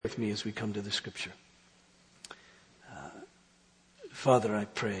with me as we come to the Scripture. Father, I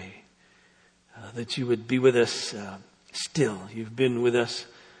pray that you would be with us still. You've been with us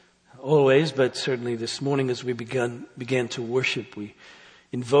always, but certainly this morning as we began to worship, we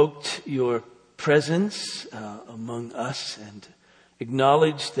invoked your presence among us and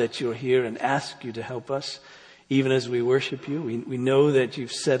acknowledged that you're here and ask you to help us even as we worship you. We know that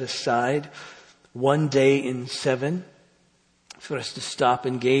you've set aside one day in 7 for us to stop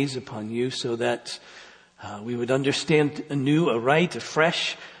and gaze upon you so that we would understand anew, aright,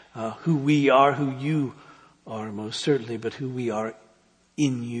 afresh, who we are, who you are most certainly, but who we are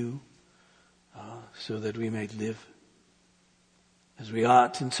in you, so that we might live as we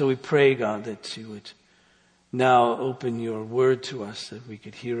ought. And so we pray, God, that you would now open your word to us, that we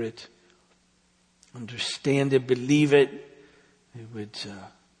could hear it, understand it, believe it. It would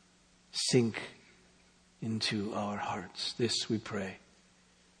sink into our hearts. This we pray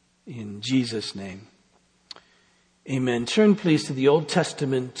in Jesus' name. Amen. Turn please to the Old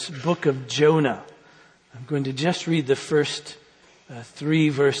Testament book of Jonah. I'm going to just read the first 3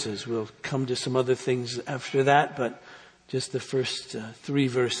 verses. We'll come to some other things after that, but just the first 3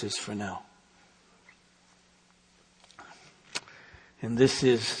 verses for now. And this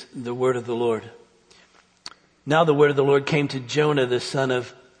is the word of the Lord. Now the word of the Lord came to Jonah, the son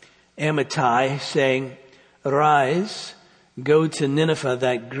of Amittai, saying, "Arise, go to Nineveh,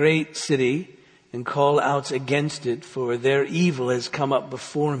 that great city, and call out against it, for their evil has come up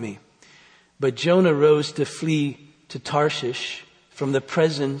before me." But Jonah rose to flee to Tarshish from the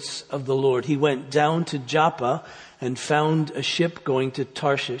presence of the Lord. He went down to Joppa and found a ship going to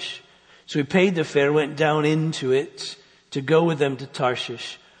Tarshish. So he paid the fare, went down into it to go with them to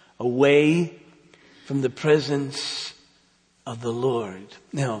Tarshish, away from the presence of the Lord.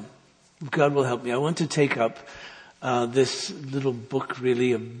 Now, if God will help me, I want to take up this little book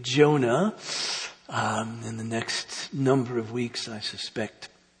really of Jonah in the next number of weeks, I suspect.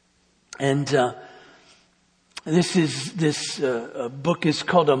 And this book is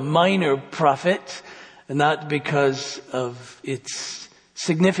called a minor prophet, not because of its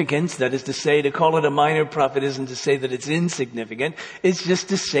significance. That is to say, to call it a minor prophet isn't to say that it's insignificant. It's just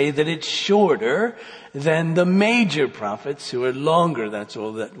to say that it's shorter than the major prophets who are longer. That's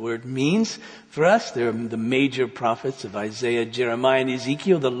all that word means. For us, they're the major prophets of Isaiah, Jeremiah, and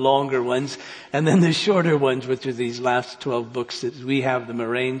Ezekiel, the longer ones, and then the shorter ones, which are these last 12 books as we have them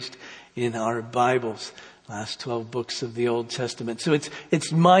arranged in our Bibles. Last 12 books of the Old Testament. So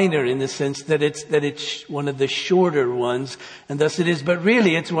it's minor in the sense that it's one of the shorter ones, and thus it is, but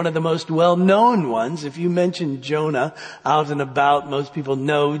really it's one of the most well-known ones. If you mention Jonah out and about, most people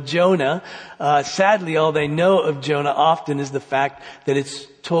know Jonah. Sadly, all they know of Jonah often is the fact that it's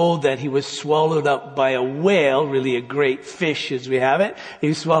told that he was swallowed up by a whale, really a great fish as we have it. He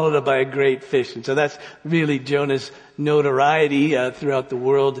was swallowed up by a great fish. And so that's really Jonah's notoriety throughout the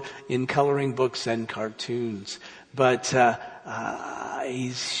world in coloring books and cartoons. But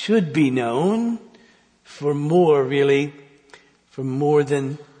he should be known for more than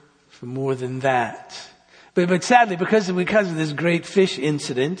that. But sadly, because of this great fish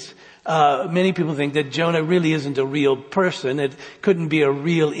incident, many people think that Jonah really isn't a real person. It couldn't be a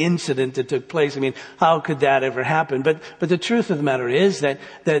real incident that took place. I mean, how could that ever happen? But the truth of the matter is that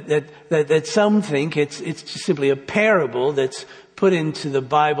some think it's just simply a parable that's put into the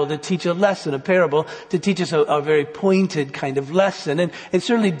Bible to teach a lesson, a parable to teach us a very pointed kind of lesson. And it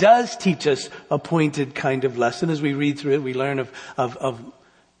certainly does teach us a pointed kind of lesson. As we read through it, we learn of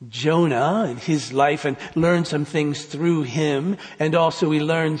Jonah and his life and learn some things through him. And also we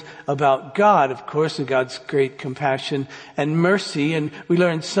learn about God, of course, and God's great compassion and mercy. And we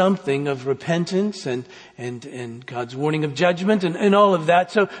learn something of repentance and God's warning of judgment and all of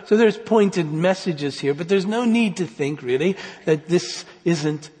that. So there's pointed messages here, but there's no need to think really that this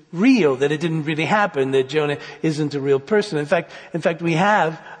isn't real, that it didn't really happen, that Jonah isn't a real person. In fact, we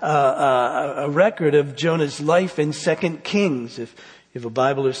have a record of Jonah's life in 2 Kings. If you have a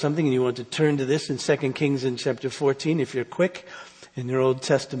Bible or something and you want to turn to this in 2 Kings in chapter 14, if you're quick in your Old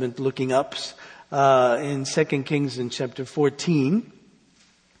Testament looking ups, in 2 Kings in chapter 14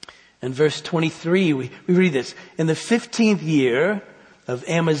 and verse 23, we read this. In the 15th year of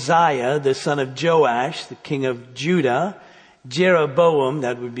Amaziah, the son of Joash, the king of Judah, Jeroboam,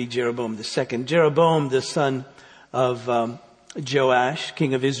 that would be Jeroboam the second, Jeroboam the son of Joash,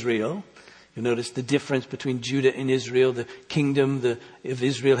 king of Israel. You'll notice the difference between Judah and Israel. The kingdom of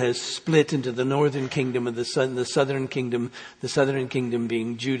Israel has split into the northern kingdom and the southern kingdom. The southern kingdom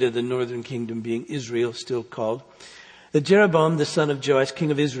being Judah, the northern kingdom being Israel, still called. The Jeroboam, the son of Joash, king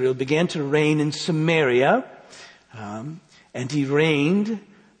of Israel, began to reign in Samaria, and he reigned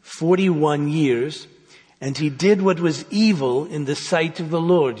 41 years, and he did what was evil in the sight of the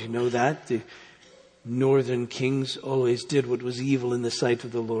Lord. You know that? The northern kings always did what was evil in the sight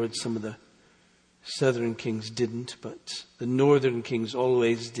of the Lord. Some of the southern kings didn't, but the northern kings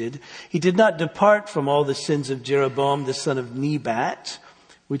always did. He did not depart from all the sins of Jeroboam, the son of Nebat,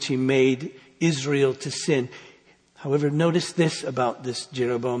 which he made Israel to sin. However, notice this about this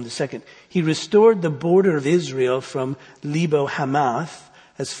Jeroboam II. He restored the border of Israel from Lebo Hamath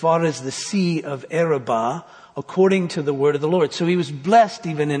as far as the sea of Arabah, according to the word of the Lord. So he was blessed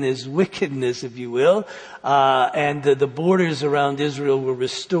even in his wickedness, if you will. And the borders around Israel were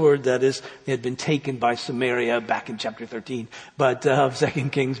restored. That is, they had been taken by Samaria back in chapter 13, of 2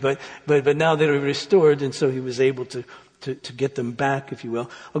 Kings. But now they were restored, and so he was able to get them back, if you will,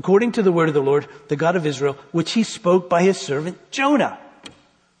 according to the word of the Lord, the God of Israel, which he spoke by his servant Jonah.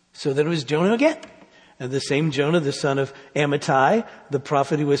 So that it was Jonah again. And the same Jonah, the son of Amittai, the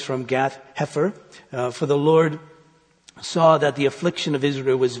prophet who was from Gath-Hepher. For the Lord saw that the affliction of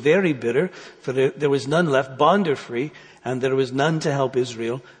Israel was very bitter, for there was none left, bond or free, and there was none to help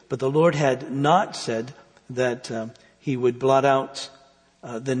Israel. But the Lord had not said that he would blot out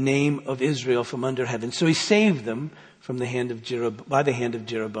the name of Israel from under heaven. So he saved them from the hand of by the hand of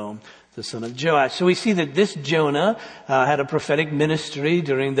Jeroboam, the son of Joash. So we see that this Jonah had a prophetic ministry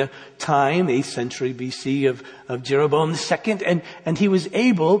during the time, 8th century BC, of Jeroboam II, and he was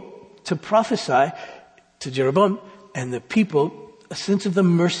able to prophesy to Jeroboam and the people a sense of the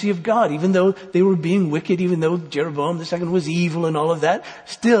mercy of God. Even though they were being wicked, even though Jeroboam II was evil and all of that,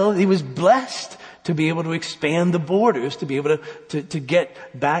 still he was blessed to be able to expand the borders, to be able to get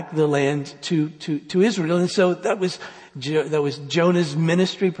back the land to Israel. And so that was Jonah's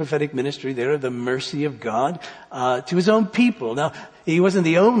ministry, prophetic ministry there, the mercy of God to his own people. Now, he wasn't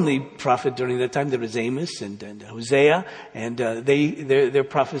the only prophet during that time. There was Amos and Hosea, and their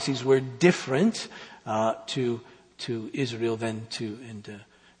prophecies were different to Israel than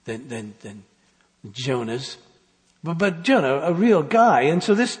Jonah's. But Jonah, a real guy. And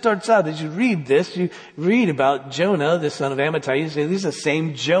so this starts out, as you read this, you read about Jonah, the son of Amittai. You say, this is the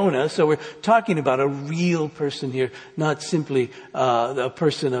same Jonah. So we're talking about a real person here, not simply a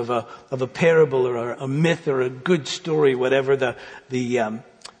person of a parable or a myth or a good story, whatever the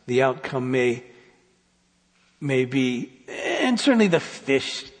outcome may be. And certainly the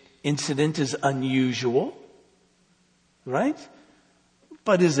fish incident is unusual, right?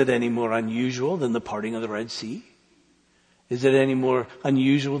 But is it any more unusual than the parting of the Red Sea? Is it any more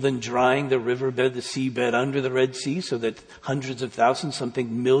unusual than drying the riverbed, the seabed under the Red Sea so that hundreds of thousands,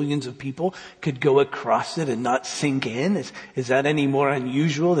 something millions of people could go across it and not sink in? Is that any more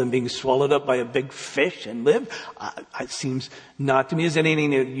unusual than being swallowed up by a big fish and live? It seems not to me. Is it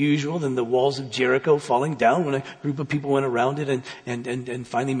anything unusual than the walls of Jericho falling down when a group of people went around it and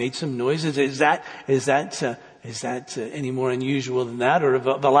finally made some noise? Is that any more unusual than that? Or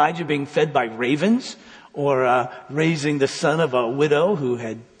of Elijah being fed by ravens? Or raising the son of a widow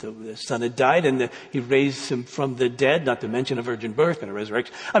the son had died, and he raised him from the dead, not to mention a virgin birth and a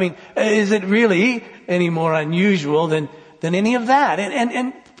resurrection. I mean, is it really any more unusual than any of that?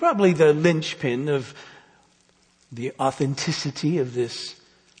 And probably the linchpin of the authenticity of this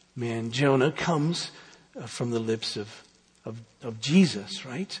man Jonah comes from the lips of Jesus,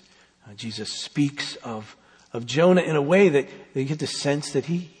 right? Jesus speaks of Jonah in a way that you get the sense that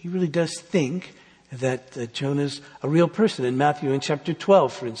he really does think that Jonah's a real person. In Matthew in chapter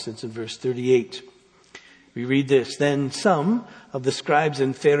 12, for instance, in verse 38, we read this. Then some of the scribes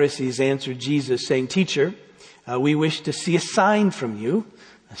and Pharisees answered Jesus, saying, Teacher, we wish to see a sign from you.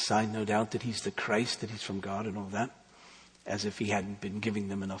 A sign, no doubt, that he's the Christ, that he's from God and all that, as if he hadn't been giving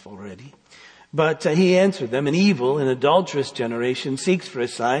them enough already. But he answered them, An evil and adulterous generation seeks for a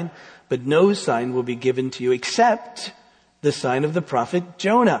sign, but no sign will be given to you except the sign of the prophet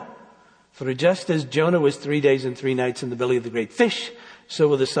Jonah. For just as Jonah was 3 days and 3 nights in the belly of the great fish, so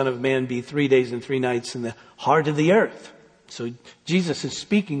will the Son of Man be 3 days and 3 nights in the heart of the earth. So Jesus is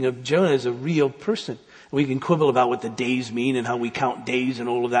speaking of Jonah as a real person. We can quibble about what the days mean and how we count days and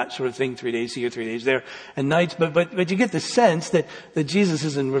all of that sort of thing. 3 days here, 3 days there, and nights. But you get the sense that Jesus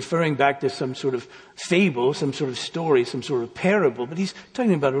isn't referring back to some sort of fable, some sort of story, some sort of parable, but he's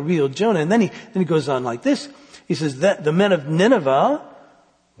talking about a real Jonah. And then he goes on like this. He says that the men of Nineveh.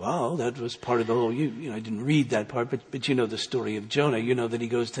 Well, that was part of the whole, I didn't read that part, but you know the story of Jonah. You know that he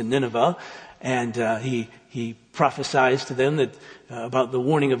goes to Nineveh and he prophesies to them that about the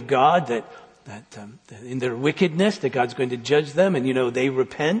warning of God that in their wickedness that God's going to judge them, and they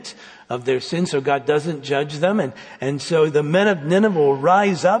repent of their sin, so God doesn't judge them. And so the men of Nineveh will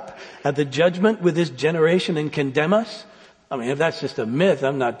rise up at the judgment with this generation and condemn us. I mean, if that's just a myth,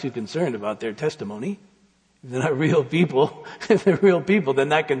 I'm not too concerned about their testimony. If they're not real people, if they're real people, then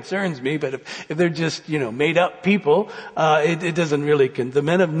that concerns me. But if they're just, made up people, it doesn't really, the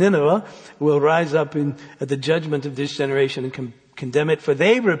men of Nineveh will rise up at the judgment of this generation and condemn it, for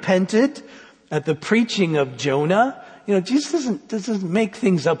they repented at the preaching of Jonah. Jesus doesn't make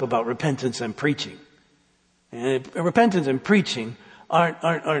things up about repentance and preaching. And repentance and preaching aren't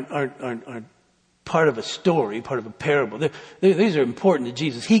part of a story, part of a parable. These are important to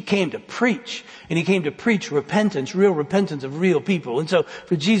Jesus. He came to preach, and he came to preach repentance, real repentance of real people. And so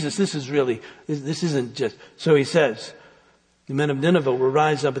for Jesus, this isn't just, so he says, the men of Nineveh will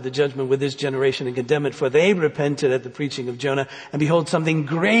rise up at the judgment with this generation and condemn it, for they repented at the preaching of Jonah, and behold, something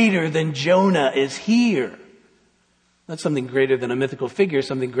greater than Jonah is here. Not something greater than a mythical figure,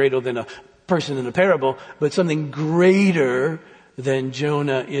 something greater than a person in a parable, but something greater than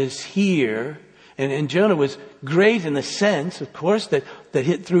Jonah is here. And Jonah was great in the sense, of course, that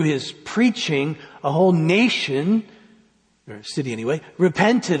hit through his preaching, a whole nation, or city anyway,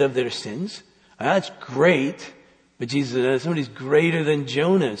 repented of their sins. That's great. But Jesus says, somebody's greater than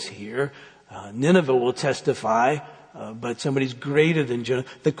Jonah's here. Nineveh will testify, but somebody's greater than Jonah.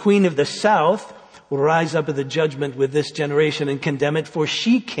 The queen of the south will rise up at the judgment with this generation and condemn it, for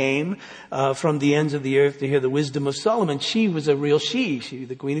she came from the ends of the earth to hear the wisdom of Solomon. She was a real she,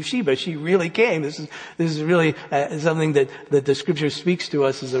 the queen of Sheba. She really came. This is really something that the scripture speaks to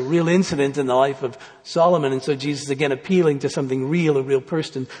us as a real incident in the life of Solomon. And so Jesus again appealing to something real, a real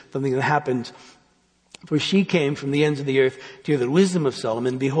person, something that happened. For she came from the ends of the earth to hear the wisdom of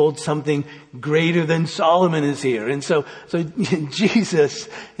Solomon. Behold, something greater than Solomon is here. And so Jesus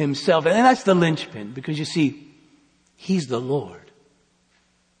himself, and that's the linchpin, because you see, he's the Lord.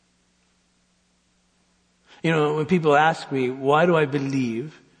 When people ask me, why do I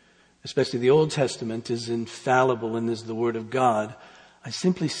believe, especially the Old Testament, is infallible and is the Word of God, I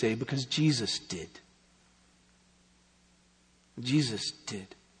simply say, because Jesus did. Jesus did.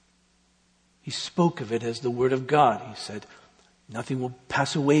 He spoke of it as the Word of God. He said, nothing will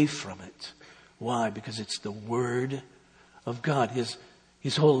pass away from it. Why? Because it's the Word of God.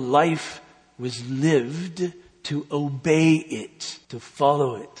 His whole life was lived to obey it, to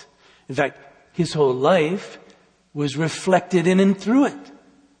follow it. In fact, his whole life was reflected in and through it.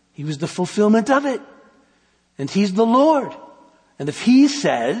 He was the fulfillment of it. And he's the Lord. And if he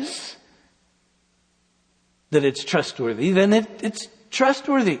says that it's trustworthy, then it's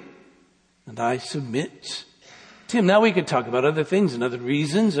trustworthy. And I submit to him. Now we could talk about other things and other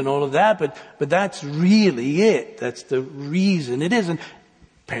reasons and all of that, but that's really it. That's the reason it is. And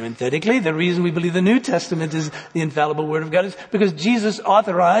parenthetically, the reason we believe the New Testament is the infallible Word of God is because Jesus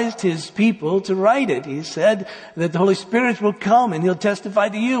authorized his people to write it. He said that the Holy Spirit will come and he'll testify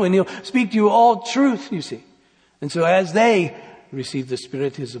to you and he'll speak to you all truth, you see. And so as they receive the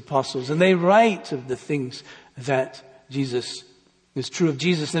Spirit, his apostles, and they write of the things that Jesus is true of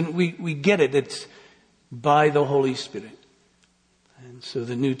Jesus, then we get it. It's by the Holy Spirit. And so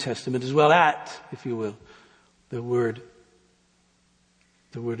the New Testament is well at, if you will, the Word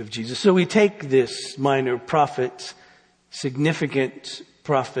of Jesus. So we take this minor prophet, significant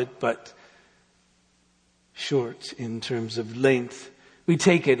prophet, but short in terms of length. We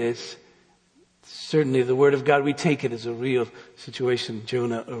take it as certainly the Word of God. We take it as a real situation.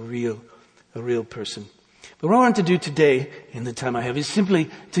 Jonah, a real person. But what I want to do today, in the time I have, is simply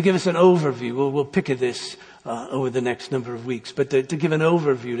to give us an overview. We'll pick at this over the next number of weeks, but to give an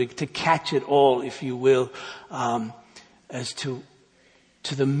overview, to catch it all, if you will, as to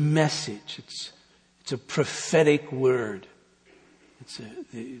the message. It's a prophetic word.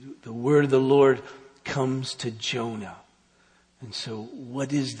 The word of the Lord comes to Jonah. And so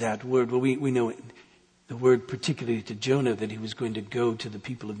what is that word? Well, we know it. The word particularly to Jonah, that he was going to go to the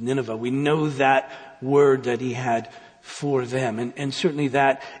people of Nineveh. We know that word that he had for them. And certainly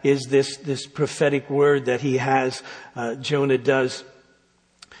that is this prophetic word that he has, Jonah does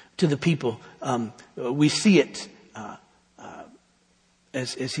to the people. We see it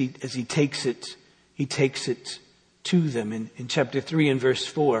as he takes it to them. In chapter 3 and verse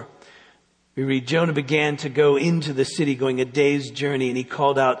 4, we read, Jonah began to go into the city, going a day's journey, and he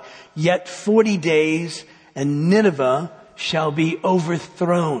called out, yet 40 days and Nineveh shall be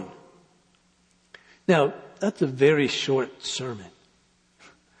overthrown. Now, that's a very short sermon,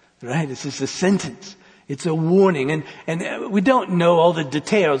 right? It's just a sentence. It's a warning. And we don't know all the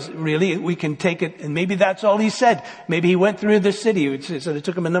details, really. We can take it, and maybe that's all he said. Maybe he went through the city. So it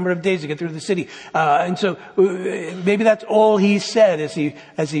took him a number of days to get through the city. And so maybe that's all he said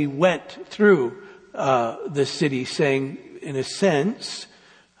as he went through the city, saying, in a sense,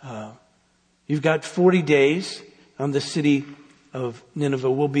 you've got 40 days. on the city of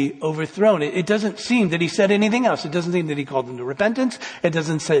Nineveh will be overthrown. It doesn't seem that he said anything else. It doesn't seem that he called them to repentance. It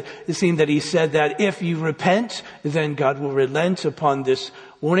doesn't seem that he said that if you repent, then God will relent upon this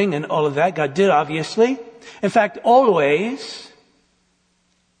warning and all of that. God did, obviously. In fact, always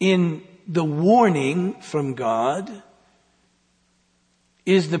in the warning from God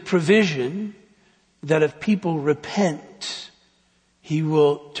is the provision that if people repent, he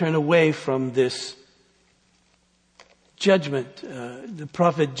will turn away from this judgment. The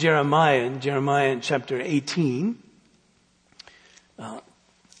prophet Jeremiah in chapter 18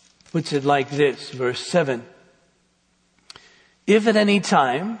 puts it like this, verse 7. If at any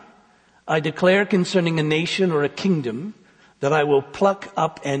time I declare concerning a nation or a kingdom that I will pluck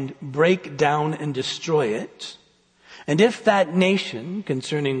up and break down and destroy it, and if that nation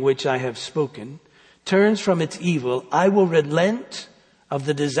concerning which I have spoken turns from its evil, I will relent of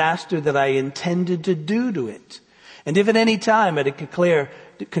the disaster that I intended to do to it. And if at any time I declare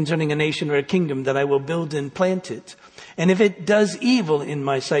concerning a nation or a kingdom that I will build and plant it, and if it does evil in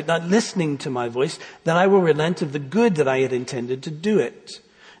my sight, not listening to my voice, then I will relent of the good that I had intended to do it.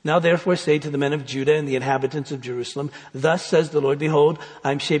 Now therefore say to the men of Judah and the inhabitants of Jerusalem, thus says the Lord, behold,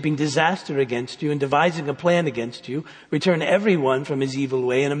 I am shaping disaster against you and devising a plan against you. Return everyone from his evil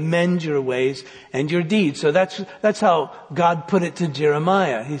way and amend your ways and your deeds. So that's how God put it to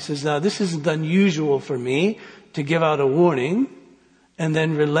Jeremiah. He says, now this isn't unusual for me to give out a warning and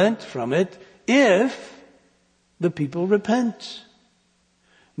then relent from it if the people repent.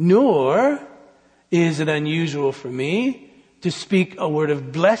 Nor is it unusual for me to speak a word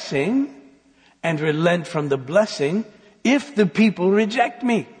of blessing and relent from the blessing if the people reject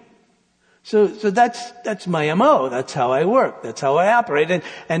me. So that's my MO. That's how I work. That's how I operate.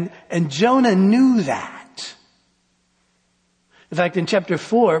 And Jonah knew that. In fact, in chapter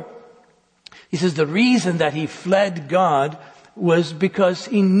 4, he says the reason that he fled God was because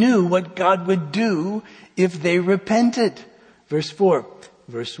he knew what God would do if they repented. Verse 4,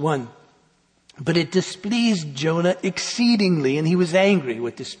 verse 1. But it displeased Jonah exceedingly, and he was angry.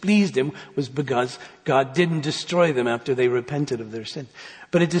 What displeased him was because God didn't destroy them after they repented of their sin.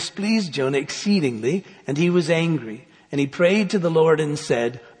 But it displeased Jonah exceedingly, and he was angry. And he prayed to the Lord and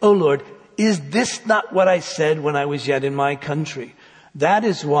said, O Lord, is this not what I said when I was yet in my country? That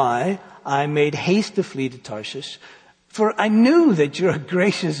is why I made haste to flee to Tarshish. For I knew that you're a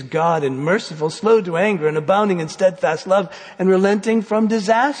gracious God and merciful, slow to anger and abounding in steadfast love and relenting from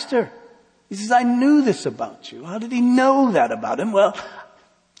disaster. He says, I knew this about you. How did he know that about him? Well,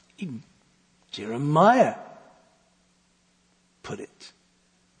 Jeremiah put it.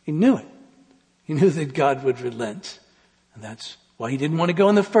 He knew it. He knew that God would relent. And that's why he didn't want to go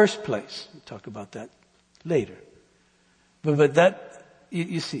in the first place. We'll talk about that later. But that,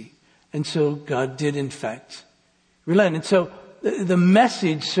 you see. And so God did, in fact, relent. And so the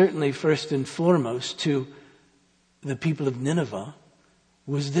message, certainly first and foremost, to the people of Nineveh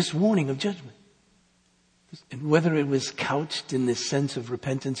was this warning of judgment. And whether it was couched in this sense of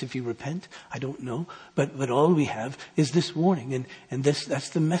repentance, if you repent, I don't know. But all we have is this warning. And that's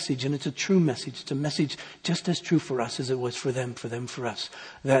the message. And it's a true message. It's a message just as true for us as it was for them, for us.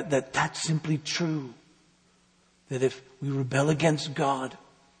 That's simply true. That if we rebel against God,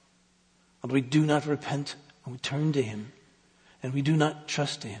 and we do not repent, and we turn to Him, and we do not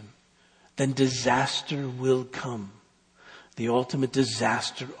trust Him, then disaster will come. The ultimate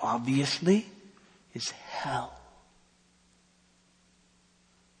disaster, obviously, is hell.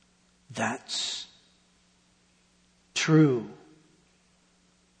 That's true.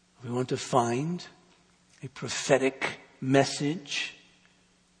 We want to find a prophetic message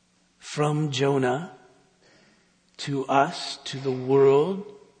from Jonah to us, to the world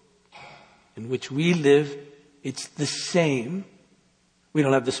in which we live. It's the same. We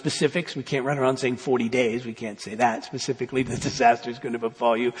don't have the specifics. We can't run around saying 40 days. We can't say that specifically. The disaster is going to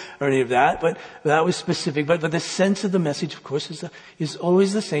befall you or any of that. But that was specific. But the sense of the message, of course, is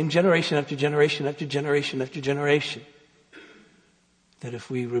always the same, generation after generation after generation after generation. That if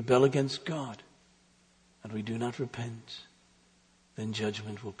we rebel against God and we do not repent, then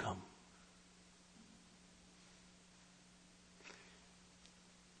judgment will come.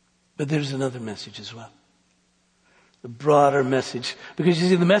 But there's another message as well. The broader message. Because you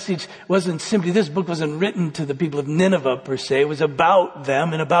see, the message wasn't simply, this book wasn't written to the people of Nineveh per se. It was about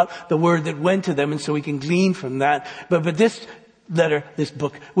them and about the word that went to them. And so we can glean from that. But this letter, this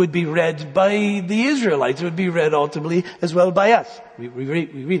book, would be read by the Israelites. It would be read ultimately as well by us. We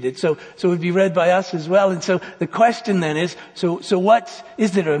read it. So it would be read by us as well. And so the question then is, so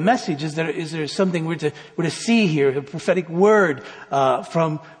is there a message? Is there something we're to see here, a prophetic word,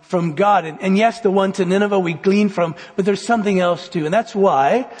 from God? And yes, the one to Nineveh we glean from, but there's something else too. And that's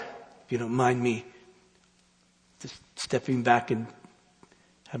why, if you don't mind me just stepping back and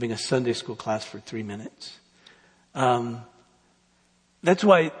having a Sunday school class for 3 minutes. That's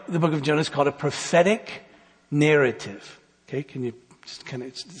why the book of Jonah is called a prophetic narrative. Okay, can you just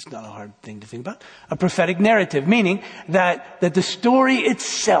it's not a hard thing to think about. A prophetic narrative, meaning that the story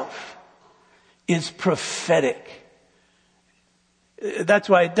itself is prophetic. That's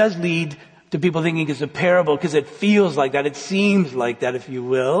why it does lead to people thinking it's a parable, because it feels like that. It seems like that, if you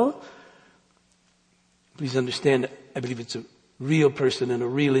will. Please understand, I believe it's a real person and a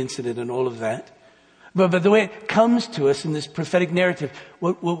real incident and all of that. But the way it comes to us in this prophetic narrative,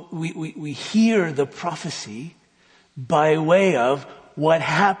 we hear the prophecy by way of what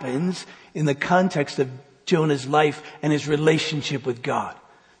happens in the context of Jonah's life and his relationship with God.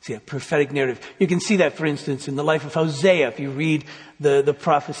 See, a prophetic narrative. You can see that, for instance, in the life of Hosea. If you read the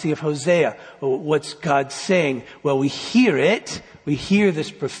prophecy of Hosea, what's God saying? Well, we hear it. We hear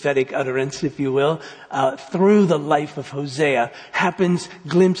this prophetic utterance, if you will, through the life of Hosea. Happens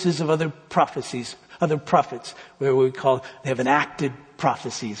glimpses of other prophecies, other prophets, where they have enacted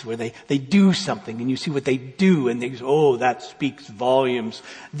prophecies, where they do something and you see what they do and they go, oh, that speaks volumes.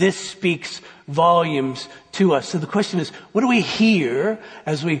 This speaks volumes to us. So the question is, what do we hear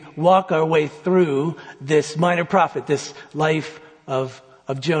as we walk our way through this minor prophet, this life of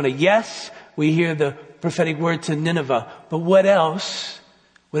Jonah? Yes, we hear the prophetic word to Nineveh, but what else?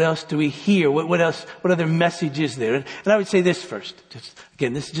 What else do we hear? What else? What other message is there? And I would say this first.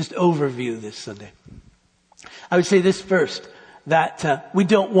 This is just overview this Sunday. I would say this first, that we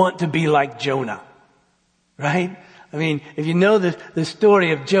don't want to be like Jonah, right? I mean, if you know the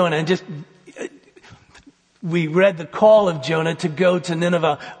story of Jonah, and we read the call of Jonah to go to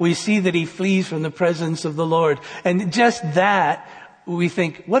Nineveh. We see that he flees from the presence of the Lord. And just that, we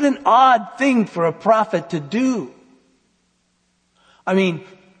think, what an odd thing for a prophet to do. I mean,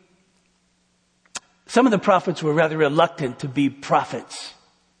 some of the prophets were rather reluctant to be prophets.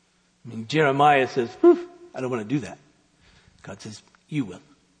 I mean, Jeremiah says, I don't want to do that. God says, you will.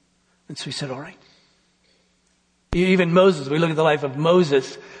 And so he said, all right. Even Moses, we look at the life of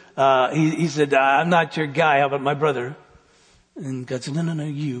Moses. He said, I'm not your guy. How about my brother? And God said, no,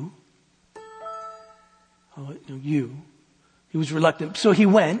 you. Oh, no, you. He was reluctant. So he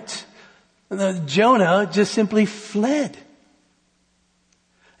went. And Jonah just simply fled.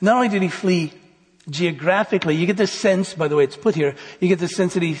 Not only did he flee geographically, you get the sense, by the way it's put here, you get the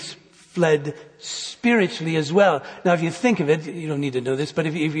sense that he fled spiritually as well. Now, if you think of it, you don't need to know this, but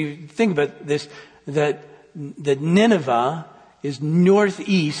if you think about this, that Nineveh is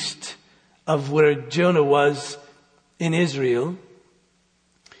northeast of where Jonah was in Israel,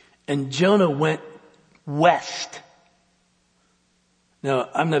 and Jonah went west. Now,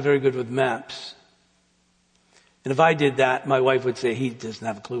 I'm not very good with maps. And if I did that, my wife would say, he doesn't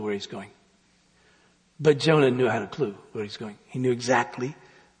have a clue where he's going. But Jonah knew had a clue where he's going. He knew exactly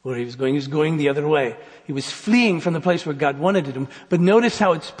where he was going. He was going the other way. He was fleeing from the place where God wanted him. But notice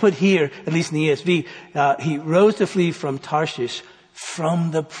how it's put here, at least in the ESV. He rose to flee from Tarshish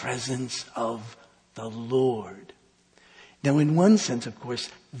from the presence of the Lord. Now, in one sense, of course,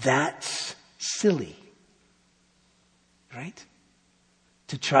 that's silly. Right?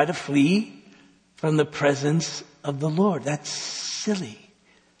 To try to flee from the presence of the Lord. That's silly.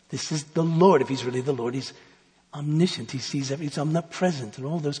 This is the Lord. If he's really the Lord, he's omniscient. He sees everything. He's omnipresent and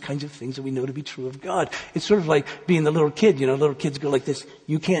all those kinds of things that we know to be true of God. It's sort of like being the little kid. You know, little kids go like this.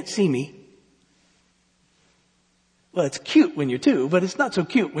 You can't see me. Well, it's cute when you're 2, but it's not so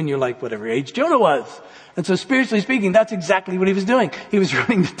cute when you're like whatever age Jonah was. And so spiritually speaking, that's exactly what he was doing. He was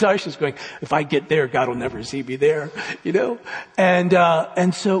running to Tarshish going, if I get there, God will never see me there, you know?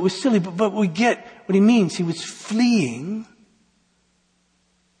 And so it was silly, but we get what he means. He was fleeing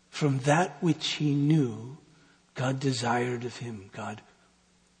from that which he knew God desired of him. God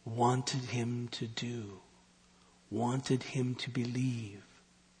wanted him to do, wanted him to believe,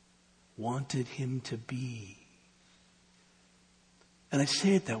 wanted him to be. And I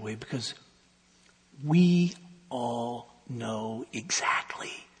say it that way because we all know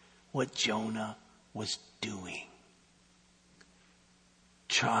exactly what Jonah was doing.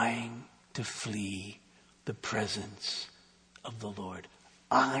 Trying to flee the presence of the Lord.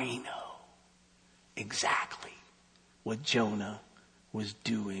 I know exactly what Jonah was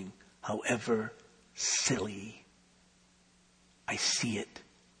doing, however silly I see it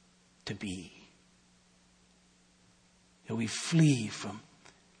to be. That we flee from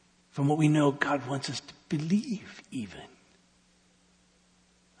what we know God wants us to believe even.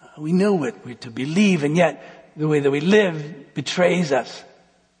 We know what we're to believe, and yet the way that we live betrays us.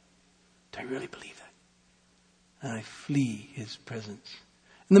 Do I really believe that? And I flee his presence.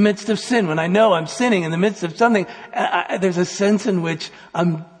 In the midst of sin, when I know I'm sinning, in the midst of something, there's a sense in which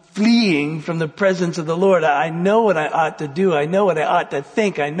I'm fleeing from the presence of the Lord. I know what I ought to do. I know what I ought to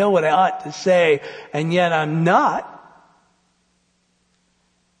think. I know what I ought to say, and yet I'm not.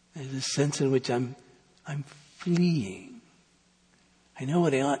 There's a sense in which I'm fleeing. I know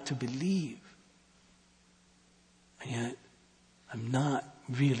what I ought to believe, and yet I'm not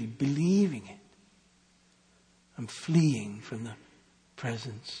really believing it. I'm fleeing from the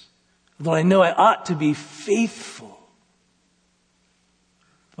presence. Although I know I ought to be faithful,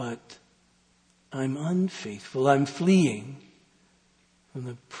 but I'm unfaithful. I'm fleeing from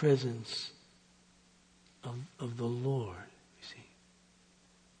the presence of the Lord. You see,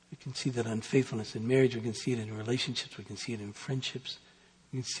 we can see that unfaithfulness in marriage. We can see it in relationships. We can see it in friendships.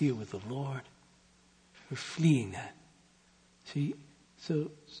 We can see it with the Lord. We're fleeing that. See, so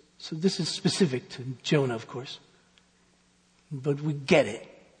this is specific to Jonah, of course. But we get it.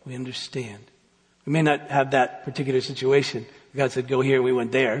 We understand. We may not have that particular situation. God said, go here, we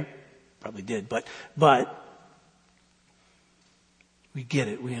went there. Probably did, but we get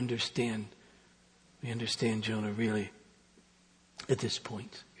it. We understand. We understand Jonah really at this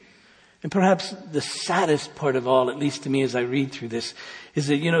point. And perhaps the saddest part of all, at least to me as I read through this, is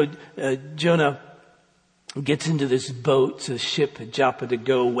that, Jonah gets into this boat, a ship at Joppa to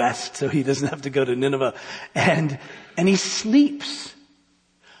go west so he doesn't have to go to Nineveh. And he sleeps.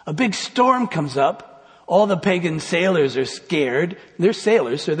 A big storm comes up. All the pagan sailors are scared. They're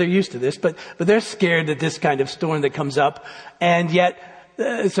sailors, so they're used to this, but they're scared at this kind of storm that comes up. And yet,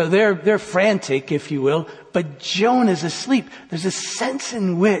 so they're frantic, if you will, but Jonah's asleep. There's a sense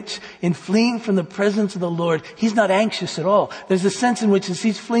in which, in fleeing from the presence of the Lord, he's not anxious at all. There's a sense in which, as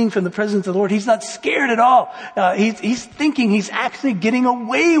he's fleeing from the presence of the Lord, he's not scared at all. He's thinking he's actually getting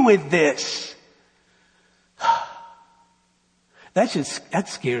away with this. That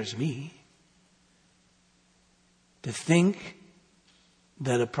scares me. To think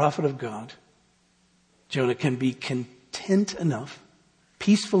that a prophet of God, Jonah, can be content enough,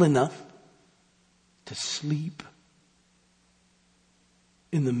 peaceful enough to sleep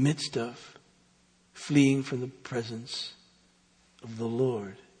in the midst of fleeing from the presence of the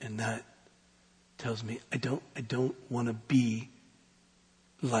Lord. And that tells me I don't want to be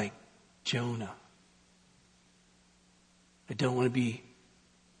like Jonah. I don't want to be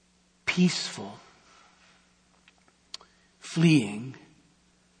peaceful, fleeing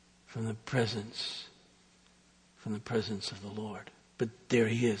from the presence of the Lord. But there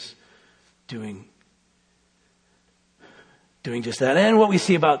he is, doing just that. And what we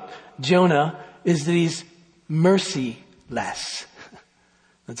see about Jonah is that he's merciless.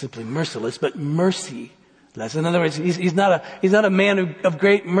 Not simply merciless, but merciless. In other words, he's not a man of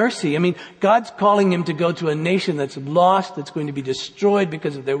great mercy. I mean, God's calling him to go to a nation that's lost, that's going to be destroyed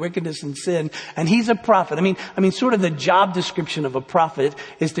because of their wickedness and sin. And he's a prophet. I mean, sort of the job description of a prophet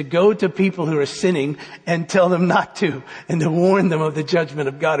is to go to people who are sinning and tell them not to, and to warn them of the judgment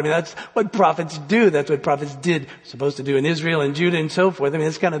of God. I mean, that's what prophets do. That's what prophets did, supposed to do in Israel and Judah and so forth. I mean,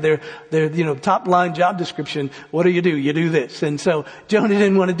 that's kind of their top line job description. What do? You do this. And so Jonah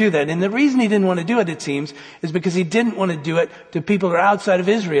didn't want to do that. And the reason he didn't want to do it, it seems, is because he didn't want to do it to people who are outside of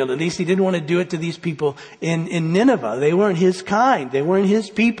Israel. At least he didn't want to do it to these people in Nineveh. They weren't his kind. They weren't his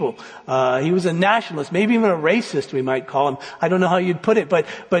people. He was a nationalist, maybe even a racist, we might call him. I don't know how you'd put it,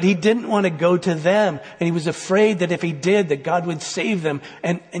 but he didn't want to go to them. And he was afraid that if he did, that God would save them.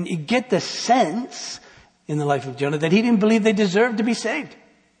 And you get the sense in the life of Jonah that he didn't believe they deserved to be saved.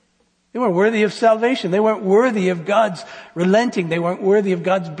 They weren't worthy of salvation. They weren't worthy of God's relenting. They weren't worthy of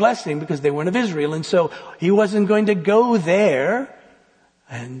God's blessing because they weren't of Israel. And so he wasn't going to go there.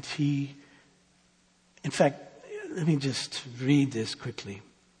 And in fact, let me just read this quickly.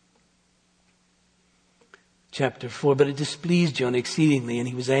 Chapter 4, but it displeased Jonah exceedingly, and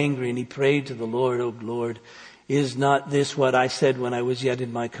he was angry, and he prayed to the Lord, O Lord, is not this what I said when I was yet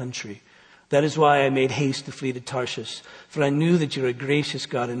in my country? That is why I made haste to flee to Tarshish. For I knew that you are a gracious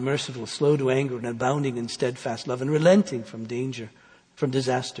God and merciful, slow to anger and abounding in steadfast love and relenting from danger, from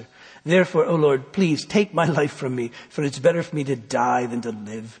disaster. Therefore, O Lord, please take my life from me, for it's better for me to die than to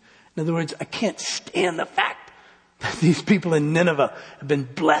live. In other words, I can't stand the fact that these people in Nineveh have been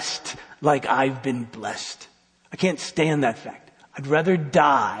blessed like I've been blessed. I can't stand that fact. I'd rather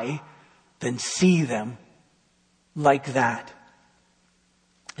die than see them like that.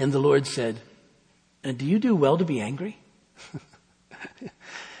 And the Lord said, "And do you do well to be angry?"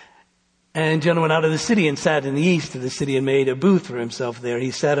 And Jonah went out of the city and sat in the east of the city and made a booth for himself there.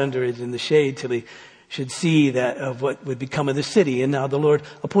 He sat under it in the shade till he should see that of what would become of the city. And now the Lord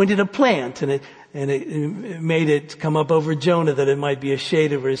appointed a plant, and it made it come up over Jonah that it might be a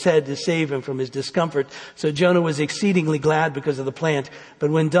shade over his head to save him from his discomfort. So Jonah was exceedingly glad because of the plant.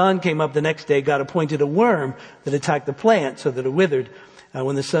 But when dawn came up the next day, God appointed a worm that attacked the plant so that it withered.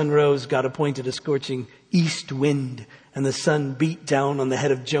 When the sun rose, God appointed a scorching east wind, and the sun beat down on the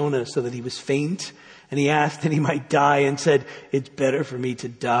head of Jonah so that he was faint. And he asked that he might die and said, "It's better for me to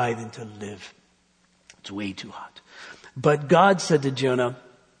die than to live. It's way too hot." But God said to Jonah,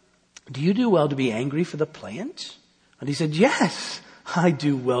 "Do you do well to be angry for the plant?" And he said, "Yes, I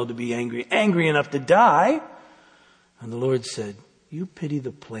do well to be angry enough to die." And the Lord said, "You pity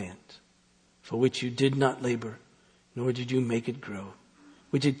the plant for which you did not labor, nor did you make it grow,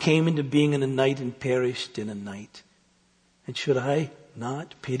 which it came into being in a night and perished in a night. And should I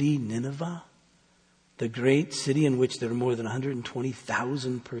not pity Nineveh, the great city in which there are more than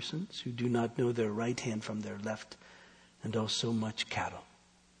 120,000 persons who do not know their right hand from their left, and also much cattle?"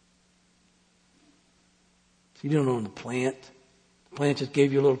 So you don't own the plant. The plant just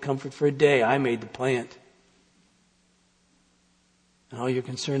gave you a little comfort for a day. I made the plant. And all you're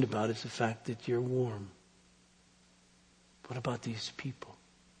concerned about is the fact that you're warm. What about these people?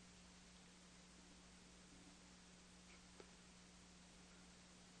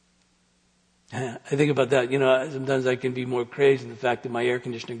 I think about that. Sometimes I can be more crazed in the fact that my air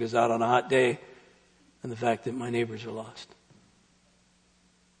conditioner goes out on a hot day than the fact that my neighbors are lost.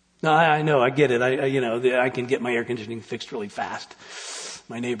 No, I know, I get it. I can get my air conditioning fixed really fast.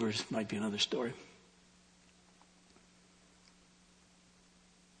 My neighbors might be another story.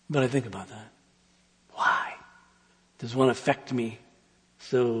 But I think about that. Why does one affect me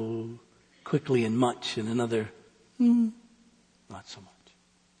so quickly and much, and another, not so much?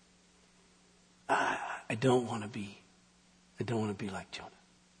 I don't want to be like Jonah.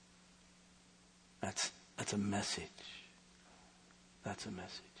 That's a message. That's a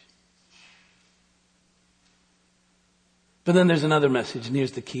message. But then there's another message, and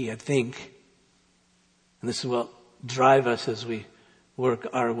here's the key, I think. And this is what drive us as we work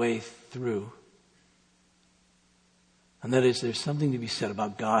our way through. And that is, there's something to be said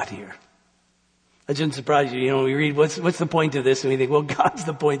about God here. That shouldn't surprise you. We read, what's the point of this? And we think, well, God's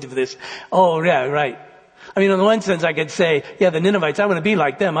the point of this. Oh, yeah, right. I mean, in the one sense, I could say, yeah, the Ninevites, I want to be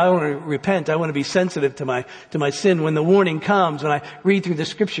like them. I want to repent. I want to be sensitive to my sin. When the warning comes, when I read through the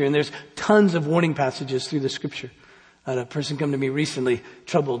scripture, and there's tons of warning passages through the scripture. I had a person come to me recently,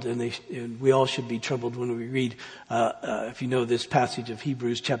 troubled, and we all should be troubled when we read, if you know this passage of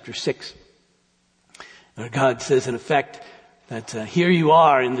Hebrews chapter 6. Where God says, in effect, that here you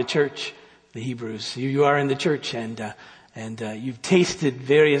are in the church, the Hebrews. Here you are in the church, and you've tasted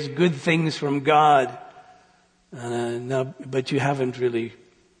various good things from God. But you haven't really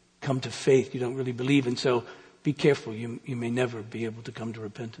come to faith. You don't really believe, and so be careful. You may never be able to come to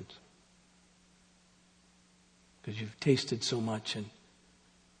repentance because you've tasted so much,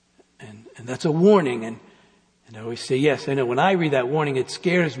 and that's a warning. And I always say, yes, I know. When I read that warning, it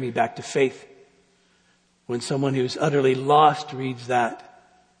scares me back to faith. When someone who's utterly lost reads that,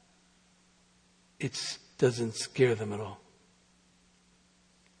 it doesn't scare them at all.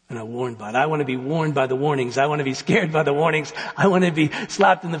 And I'm warned by it. I want to be warned by the warnings. I want to be scared by the warnings. I want to be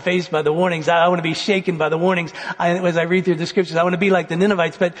slapped in the face by the warnings. I want to be shaken by the warnings. As I read through the scriptures, I want to be like the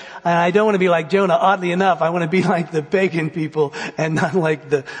Ninevites, but I don't want to be like Jonah. Oddly enough, I want to be like the pagan people and not like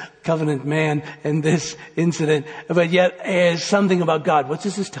the covenant man in this incident. But yet, there's something about God. What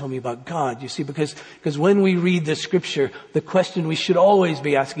does this tell me about God? You see, because when we read the scripture, the question we should always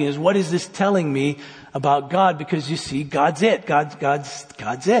be asking is, what is this telling me about God? Because you see, God's it. God's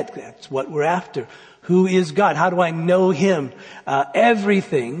it. That's what we're after. Who is God? How do I know Him?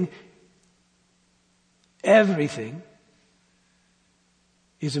 Everything is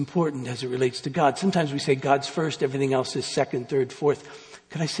important as it relates to God. Sometimes we say God's first, everything else is second, third, fourth.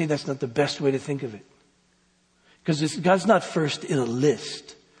 Could I say that's not the best way to think of it? Because God's not first in a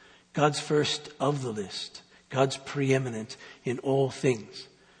list. God's first of the list. God's preeminent in all things.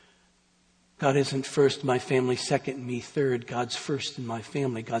 God isn't first, my family second, me third. God's first in my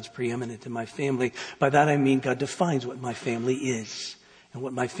family. God's preeminent in my family. By that I mean God defines what my family is and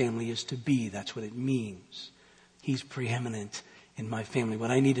what my family is to be. That's what it means. He's preeminent in my family. What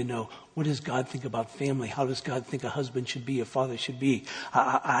I need to know, what does God think about family? How does God think a husband should be, a father should be?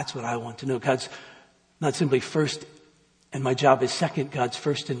 That's what I want to know. God's not simply first and my job is second. God's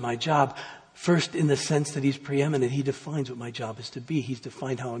first in my job. First, in the sense that he's preeminent, he defines what my job is to be. He's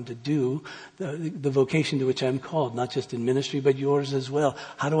defined how I'm to do the vocation to which I'm called, not just in ministry, but yours as well.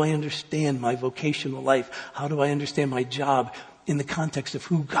 How do I understand my vocational life? How do I understand my job in the context of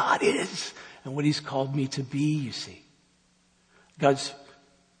who God is and what he's called me to be, you see? God's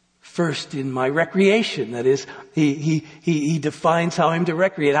first in my recreation. That is, he defines how I'm to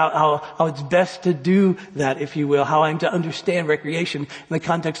recreate, how it's best to do that, if you will, how I'm to understand recreation in the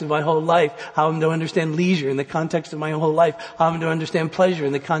context of my whole life, how I'm to understand leisure in the context of my whole life, how I'm to understand pleasure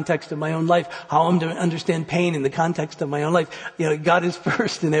in the context of my own life, how I'm to understand pain in the context of my own life. God is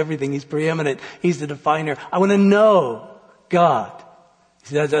first in everything. He's preeminent. He's the definer. I want to know God.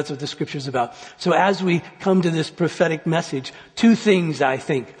 See, that's what the scripture's about. So as we come to this prophetic message, two things, I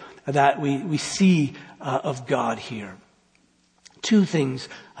think, that we see of God here. Two things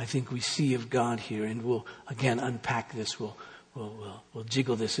I think we see of God here, and we'll again unpack this. We'll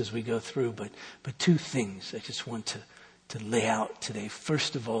jiggle this as we go through, but two things I just want to lay out today.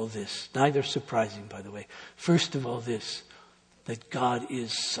 First of all, this, neither surprising, by the way. First of all, this, that God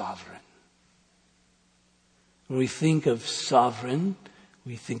is sovereign. When we think of sovereign,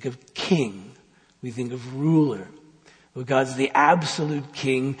 we think of king, we think of ruler. Well, God's the absolute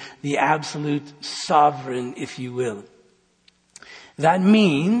king, the absolute sovereign, if you will. That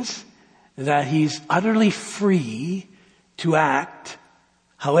means that he's utterly free to act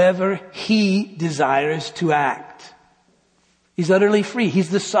however he desires to act. He's utterly free. He's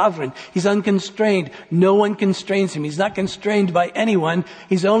the sovereign. He's unconstrained. No one constrains him. He's not constrained by anyone.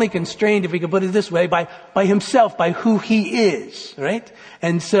 He's only constrained, if we could put it this way, by himself, by who he is, right?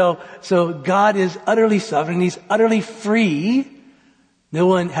 And so God is utterly sovereign. He's utterly free. No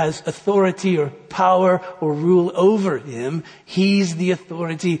one has authority or power or rule over him. He's the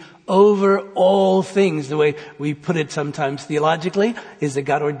authority over all things. The way we put it sometimes theologically is that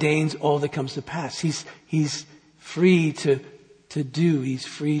God ordains all that comes to pass. He's free to do. He's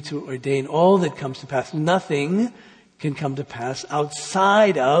free to ordain all that comes to pass. Nothing can come to pass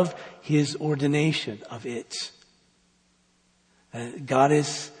outside of his ordination of it. God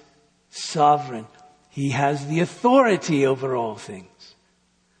is sovereign. He has the authority over all things.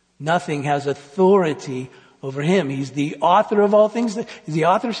 Nothing has authority over him. He's the author of all things. He's the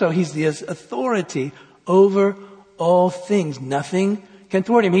author, so he's the authority over all things. Nothing can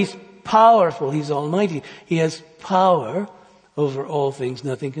thwart him. He's powerful. He's almighty. He has power over all things.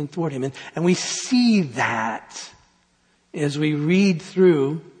 Nothing can thwart him. And we see that as we read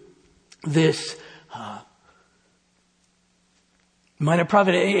through this minor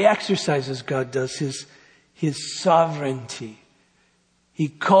prophet. He exercises, God does, his sovereignty. He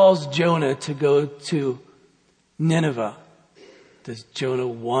calls Jonah to go to Nineveh. Does Jonah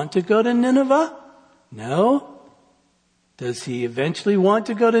want to go to Nineveh? No. Does he eventually want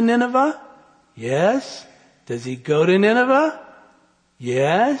to go to Nineveh? Yes. Does he go to Nineveh?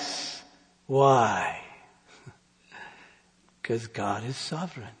 Yes. Why? Because God is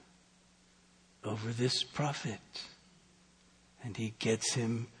sovereign over this prophet. And he gets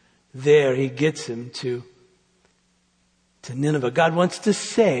him there. He gets him to Nineveh. God wants to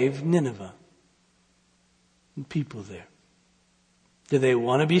save Nineveh and people there. Do they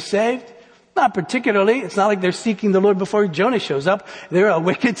want to be saved? Not particularly. It's not like they're seeking the Lord before Jonah shows up. They're a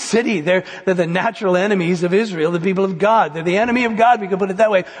wicked city. They're the natural enemies of Israel, the people of God. They're the enemy of God, we could put it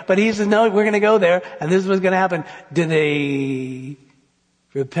that way. But he says, no, we're going to go there, and this is what's going to happen. Do they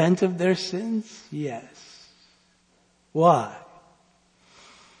repent of their sins? Yes. Why?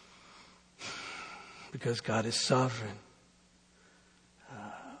 Because God is sovereign.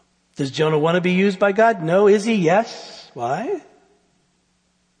 Does Jonah want to be used by God? No. Is he? Yes. Why?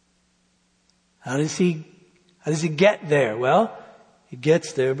 How does he get there? Well, he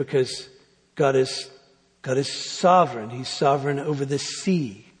gets there because God is sovereign. He's sovereign over the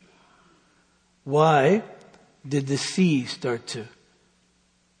sea. Why did the sea start to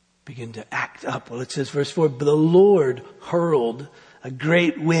begin to act up? Well, it says, verse 4, the Lord hurled a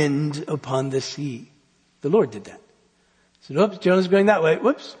great wind upon the sea. The Lord did that. So, oops, Jonah's going that way.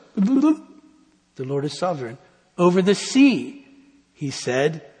 Whoops. The Lord is sovereign over the sea. He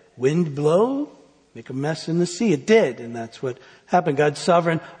said, wind blow, make a mess in the sea. It did, and that's what happened. God's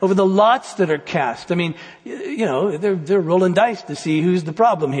sovereign over the lots that are cast. I mean, they're rolling dice to see who's the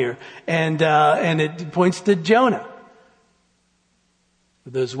problem here, and it points to Jonah.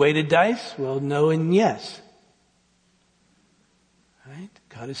 Were those weighted dice? Well, no and yes. Right?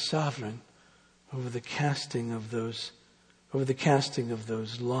 God is sovereign over the casting of those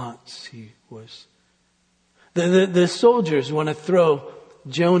lots. He was. The soldiers want to throw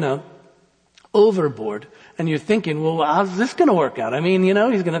Jonah overboard. And you're thinking, well, how's this going to work out? I mean,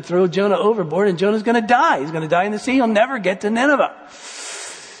 he's going to throw Jonah overboard and Jonah's going to die. He's going to die in the sea. He'll never get to Nineveh.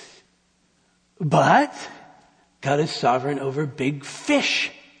 But God is sovereign over big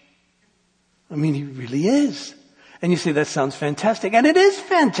fish. I mean, he really is. And you say, that sounds fantastic. And it is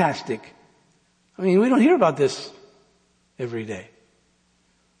fantastic. I mean, we don't hear about this every day.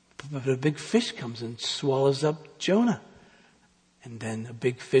 But a big fish comes and swallows up Jonah. And then a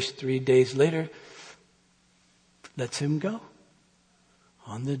big fish 3 days later lets him go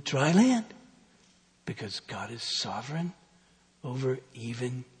on the dry land. Because God is sovereign over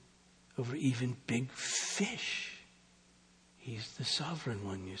even big fish. He's the sovereign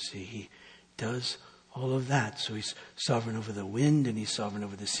one, you see. He does all of that. So he's sovereign over the wind, and he's sovereign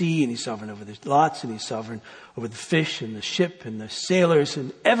over the sea, and he's sovereign over the lots, and he's sovereign over the fish and the ship and the sailors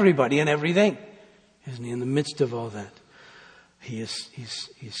and everybody and everything. Isn't he? In the midst of all that, he's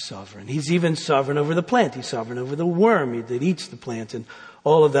sovereign. He's even sovereign over the plant. He's sovereign over the worm that eats the plant, and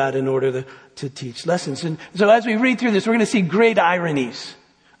all of that in order to teach lessons. And so as we read through this, we're going to see great ironies.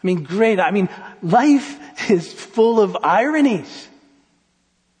 Life is full of ironies.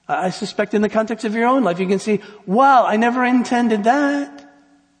 I suspect in the context of your own life, you can see, wow, I never intended that.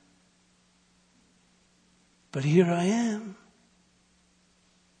 But here I am.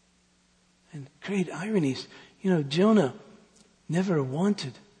 And great ironies. Jonah never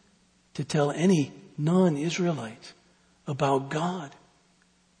wanted to tell any non-Israelite about God.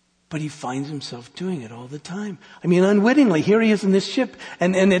 But he finds himself doing it all the time. I mean, unwittingly, here he is in this ship,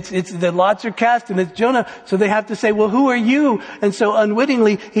 and it's the lots are cast, and it's Jonah. So they have to say, well, who are you? And so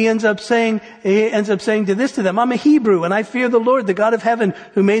unwittingly, he ends up saying to them, I'm a Hebrew, and I fear the Lord, the God of heaven,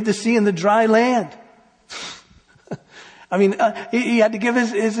 who made the sea and the dry land. He had to give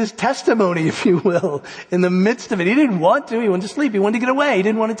his testimony, if you will, in the midst of it. He didn't want to. He wanted to sleep. He wanted to get away. He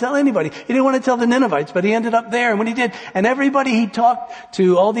didn't want to tell anybody. He didn't want to tell the Ninevites, but he ended up there. And when he did, and everybody he talked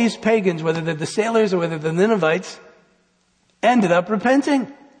to, all these pagans, whether they're the sailors or whether they're the Ninevites, ended up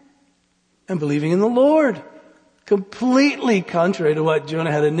repenting and believing in the Lord. Completely contrary to what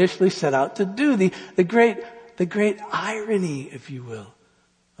Jonah had initially set out to do. The great irony, if you will,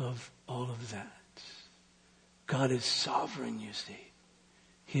 of all of that. God is sovereign, you see.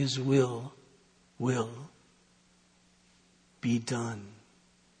 His will be done.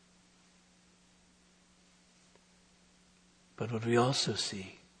 But what we also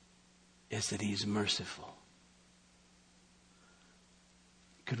see is that he's merciful.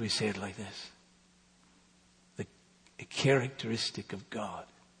 Could we say it like this? A characteristic of God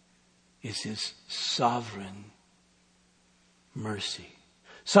is his sovereign mercy.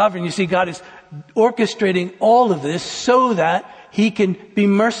 Sovereign, you see, God is orchestrating all of this so that he can be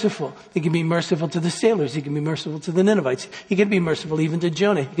merciful. He can be merciful to the sailors. He can be merciful to the Ninevites. He can be merciful even to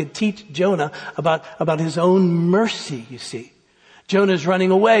Jonah. He can teach Jonah about his own mercy, you see. Jonah's running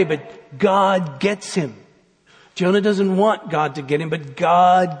away, but God gets him. Jonah doesn't want God to get him, but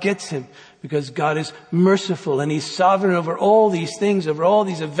God gets him because God is merciful and he's sovereign over all these things, over all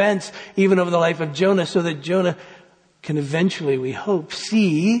these events, even over the life of Jonah, so that Jonah can eventually, we hope,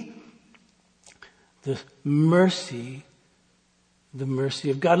 see the mercy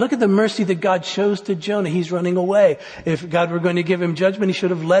of God. Look at the mercy that God shows to Jonah. He's running away. If God were going to give him judgment, he should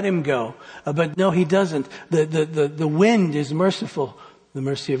have let him go. But no, he doesn't. The wind is merciful. The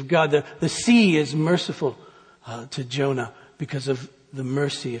mercy of God. The sea is merciful to Jonah because of the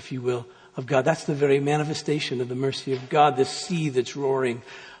mercy, if you will, of God. That's the very manifestation of the mercy of God. The sea that's roaring.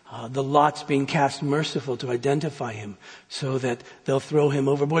 The lots being cast merciful to identify him so that they'll throw him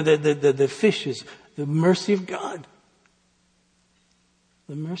overboard. The fish is the mercy of God.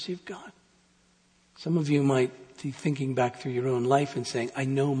 The mercy of God. Some of you might be thinking back through your own life and saying, I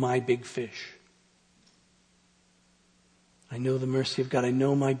know my big fish. I know the mercy of God. I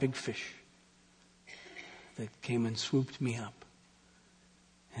know my big fish that came and swooped me up.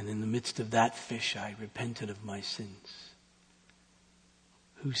 And in the midst of that fish, I repented of my sins.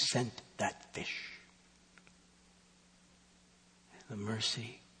 Who sent that fish? The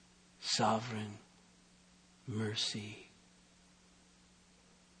mercy, sovereign mercy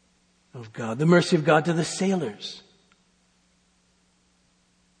of God. The mercy of God to the sailors.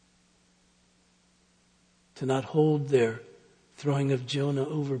 To not hold their throwing of Jonah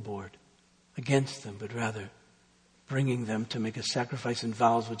overboard against them, but rather bringing them to make a sacrifice and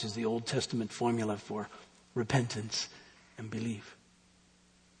vows, which is the Old Testament formula for repentance and belief.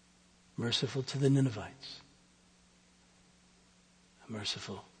 Merciful to the Ninevites.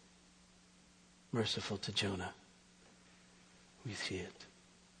 Merciful to Jonah. We see it.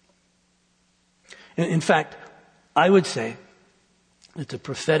 In fact, I would say that the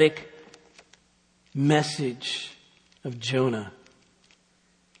prophetic message of Jonah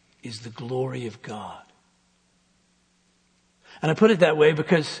is the glory of God. And I put it that way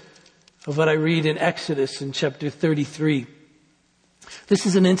because of what I read in Exodus in chapter 33. This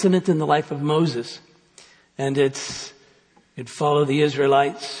is an incident in the life of Moses. And it followed the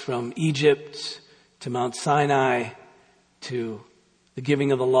Israelites from Egypt to Mount Sinai, to the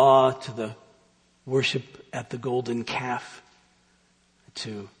giving of the law, to the worship at the golden calf,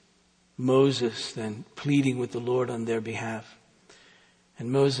 to Moses then pleading with the Lord on their behalf.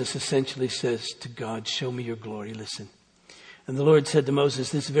 And Moses essentially says to God, show me your glory, listen. And the Lord said to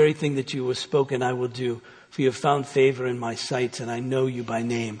Moses, this very thing that you have spoken I will do, for you have found favor in my sight, and I know you by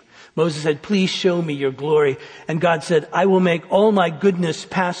name. Moses said, please show me your glory. And God said, I will make all my goodness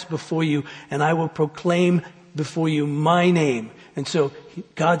pass before you, and I will proclaim before you my name. And so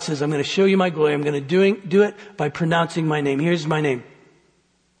God says, I'm going to show you my glory. I'm going to do it by pronouncing my name. Here's my name.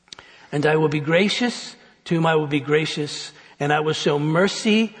 And I will be gracious to whom I will be gracious, and I will show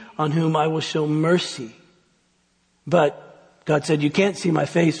mercy on whom I will show mercy. But God said, you can't see my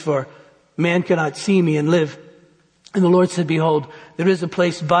face, for man cannot see me and live. And the Lord said, behold, there is a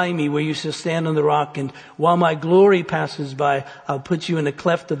place by me where you shall stand on the rock, and while my glory passes by, I'll put you in a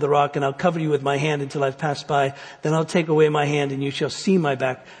cleft of the rock, and I'll cover you with my hand until I've passed by. Then I'll take away my hand, and you shall see my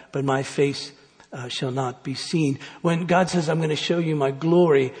back, but my face shall not be seen. When God says, I'm going to show you my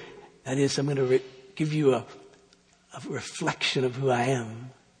glory, that is, I'm going to give you a reflection of who I am.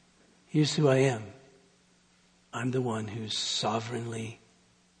 Here's who I am. I'm the one who's sovereignly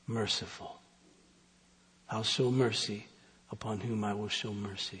merciful. I'll show mercy upon whom I will show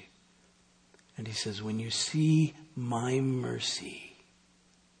mercy. And he says, when you see my mercy,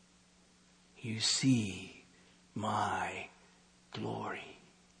 you see my glory.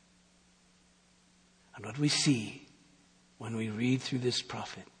 And what we see when we read through this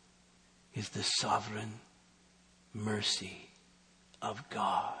prophet is the sovereign mercy of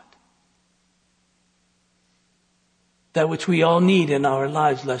God. That which we all need in our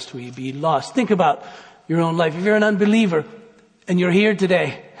lives, lest we be lost. Think about your own life. If you're an unbeliever and you're here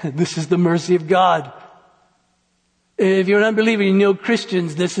today, this is the mercy of God. If you're an unbeliever and you know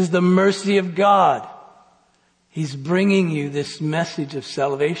Christians, this is the mercy of God. He's bringing you this message of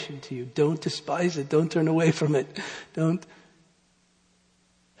salvation to you. Don't despise it. Don't turn away from it. Don't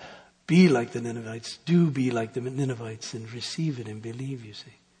be like the Ninevites. Do be like the Ninevites and receive it and believe, you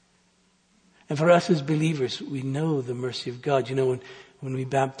see. And for us as believers, we know the mercy of God. You know, when we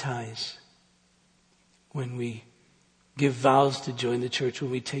baptize, when we give vows to join the church,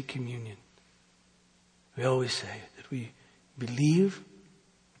 when we take communion, we always say that we believe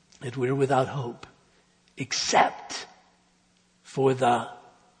that we're without hope, except for the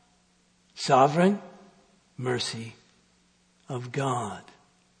sovereign mercy of God.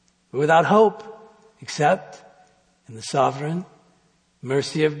 We're without hope, except in the sovereign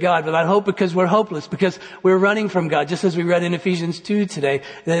mercy of God. Without hope because we're hopeless, because we're running from God. Just as we read in Ephesians 2 today,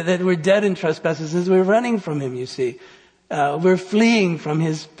 that we're dead in trespasses as we're running from Him, you see. We're fleeing from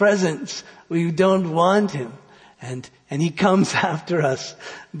His presence. We don't want Him. And He comes after us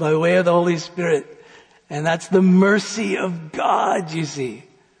by way of the Holy Spirit. And that's the mercy of God, you see.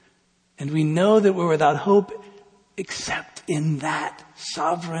 And we know that we're without hope except in that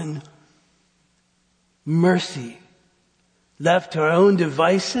sovereign mercy. Left to our own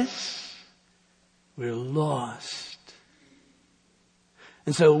devices, we're lost.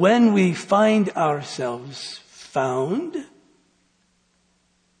 And so when we find ourselves found,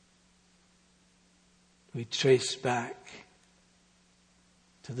 we trace back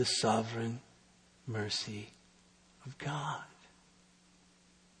to the sovereign mercy of God.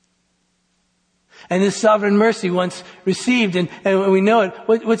 And this sovereign mercy, once received, and we know it,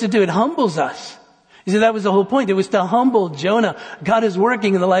 what's it do? It humbles us. You see, that was the whole point. It was to humble Jonah. God is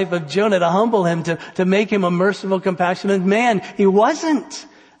working in the life of Jonah to humble him, to make him a merciful, compassionate man. He wasn't.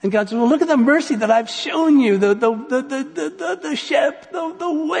 And God said, well, look at the mercy that I've shown you. The ship,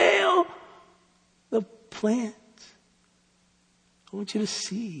 the whale, the plant. I want you to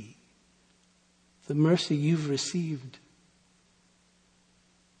see the mercy you've received.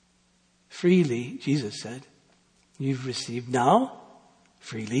 Freely, Jesus said, you've received, now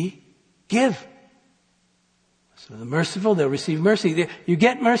freely give. So the merciful, they'll receive mercy. You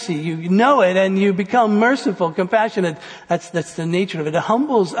get mercy, you know it, and you become merciful, compassionate. That's the nature of it. It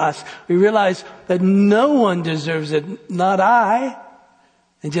humbles us. We realize that no one deserves it, not I.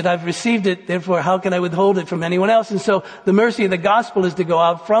 And yet I've received it, therefore how can I withhold it from anyone else? And so the mercy of the gospel is to go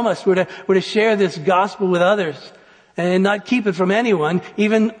out from us. We're to share this gospel with others and not keep it from anyone,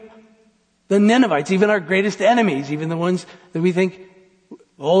 even the Ninevites, even our greatest enemies, even the ones that we think,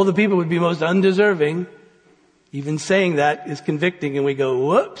 All the people would be most undeserving. Even saying that is convicting, and we go,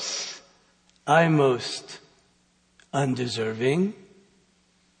 whoops, I'm most undeserving.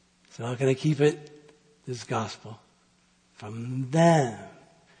 So how can I keep it? This gospel from them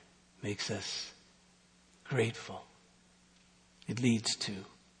makes us grateful. It leads to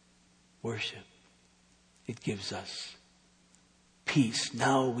worship. It gives us peace.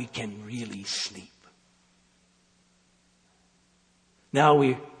 Now we can really sleep. Now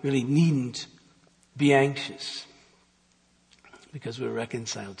we really needn't be anxious because we're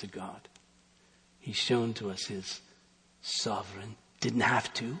reconciled to God. He's shown to us His sovereign, didn't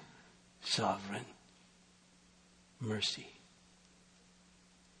have to, sovereign mercy.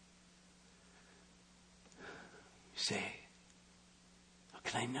 You say, how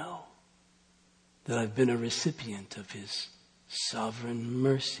can I know that I've been a recipient of His sovereign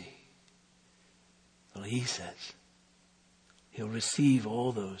mercy? Well, He says He'll receive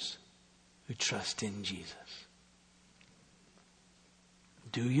all those who trust in Jesus.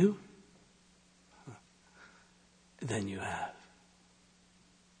 Do you? Then you have.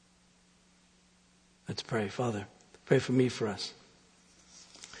 Let's pray. Father, pray for me, for us.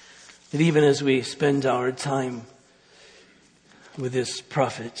 That even as we spend our time with this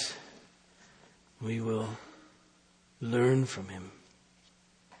prophet, we will learn from him,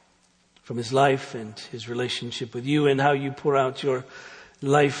 from his life and his relationship with you, and how you pour out your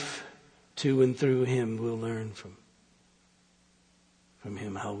life to and through him. We'll learn from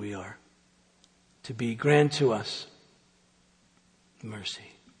him how we are to be. Grant to us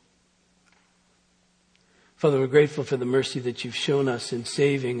mercy. Father, we're grateful for the mercy that you've shown us in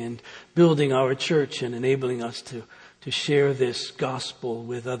saving and building our church and enabling us to share this gospel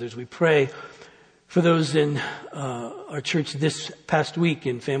with others. We pray for those in our church this past week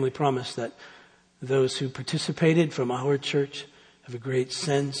in Family Promise, that those who participated from our church have a great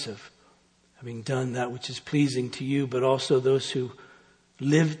sense of having done that which is pleasing to you, but also those who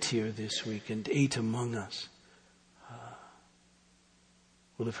lived here this week and ate among us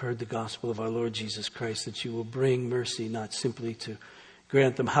will have heard the gospel of our Lord Jesus Christ, that you will bring mercy, not simply to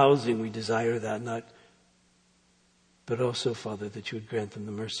grant them housing, we desire that, but also, Father, that you would grant them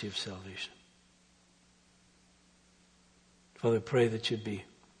the mercy of salvation. Father, pray that you'd be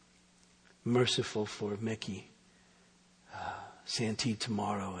merciful for Mickey Santee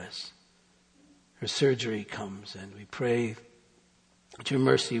tomorrow as her surgery comes, and we pray that your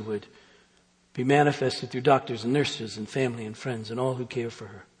mercy would be manifested through doctors and nurses and family and friends and all who care for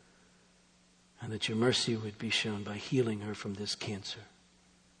her. And that your mercy would be shown by healing her from this cancer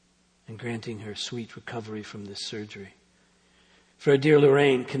and granting her sweet recovery from this surgery. For our dear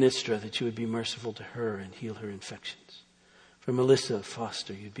Lorraine Canistra, that you would be merciful to her and heal her infections. For Melissa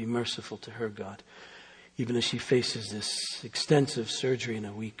Foster, you'd be merciful to her, God, even as she faces this extensive surgery in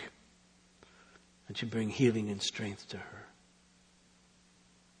a week. That you bring healing and strength to her.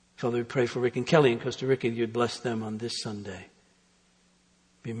 Father, we pray for Rick and Kelly in Costa Rica, that you'd bless them on this Sunday.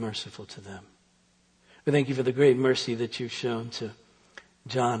 Be merciful to them. We thank you for the great mercy that you've shown to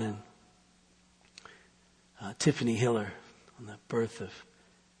John and Tiffany Hiller on the birth of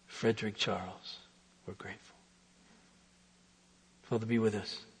Frederick Charles. We're grateful. Father, be with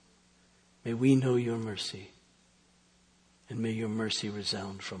us. May we know your mercy, and may your mercy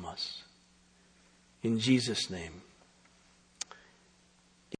resound from us. In Jesus' name.